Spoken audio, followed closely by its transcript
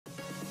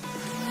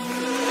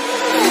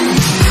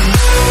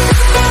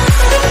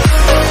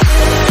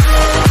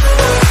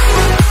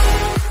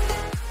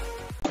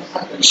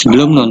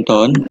Sebelum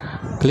nonton,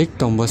 klik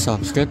tombol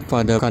subscribe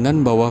pada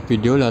kanan bawah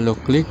video, lalu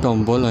klik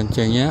tombol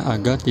loncengnya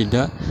agar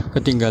tidak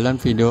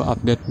ketinggalan video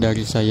update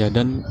dari saya,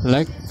 dan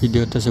like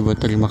video tersebut.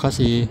 Terima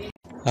kasih.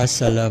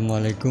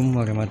 Assalamualaikum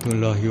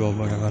warahmatullahi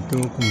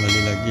wabarakatuh.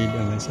 Kembali lagi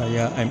dengan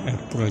saya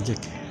MF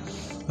Project.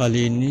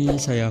 Kali ini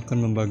saya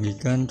akan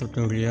membagikan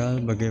tutorial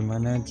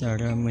bagaimana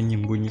cara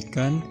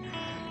menyembunyikan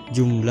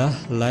jumlah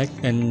like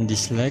and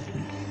dislike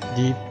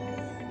di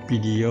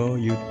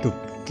video YouTube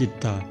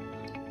kita.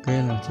 Oke,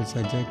 langsung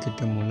saja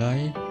kita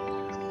mulai.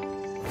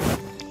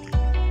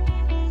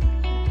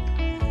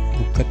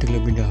 Buka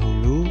terlebih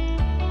dahulu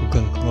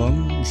Google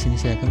Chrome. Di sini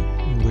saya akan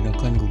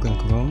menggunakan Google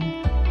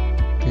Chrome.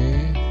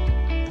 Oke,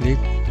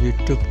 klik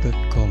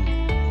youtube.com.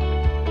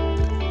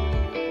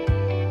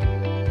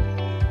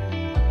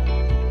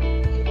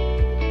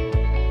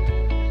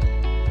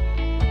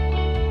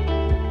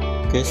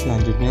 Oke,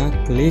 selanjutnya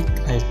klik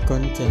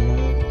icon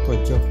channel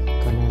pojok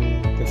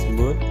kanan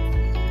tersebut,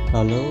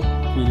 lalu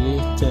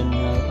pilih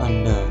channel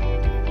Anda.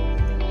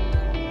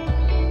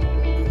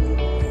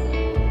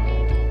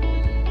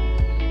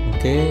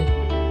 Oke,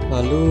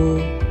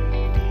 lalu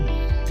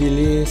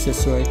pilih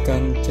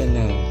sesuaikan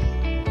channel.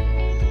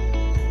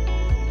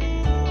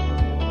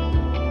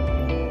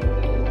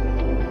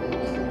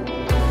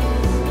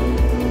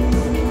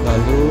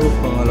 Lalu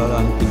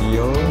pengelolaan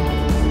video.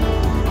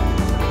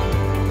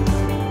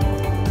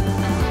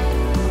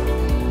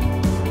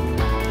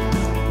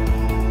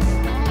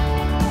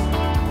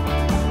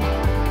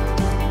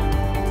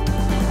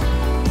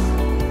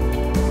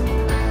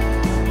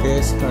 Oke,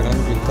 sekarang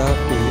kita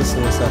pilih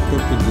salah satu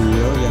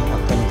video yang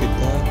akan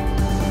kita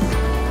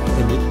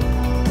edit.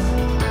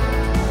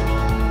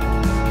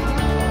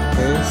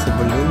 Oke,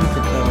 sebelum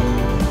kita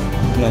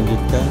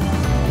melanjutkan,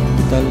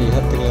 kita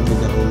lihat terlebih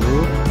dahulu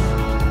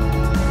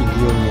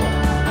videonya.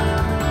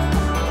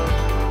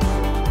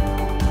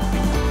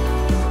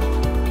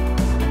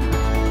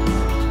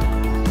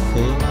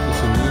 Oke, di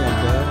sini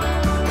ada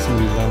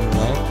 9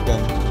 like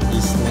dan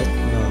dislike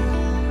 0.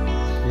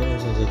 Ya,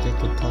 langsung saja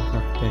kita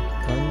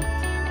praktekkan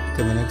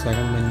bagaimana cara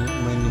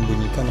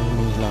menyembunyikan atau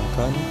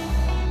menghilangkan.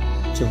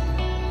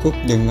 Cukup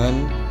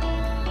dengan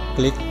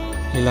klik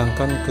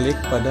hilangkan klik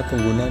pada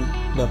pengguna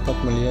dapat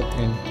melihat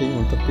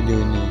ranking untuk video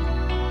ini.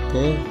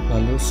 Oke,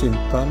 lalu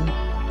simpan,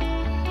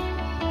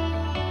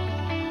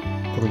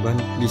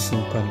 perubahan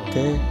disimpan.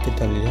 Oke,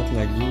 kita lihat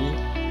lagi.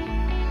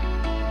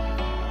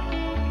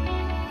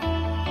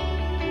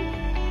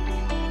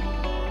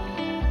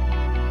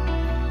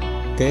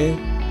 Oke,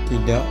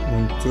 tidak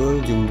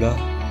muncul jumlah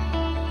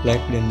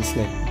like dan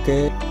dislike.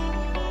 Oke,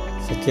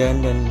 sekian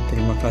dan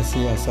terima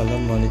kasih.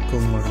 Assalamualaikum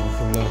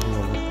warahmatullahi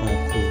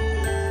wabarakatuh.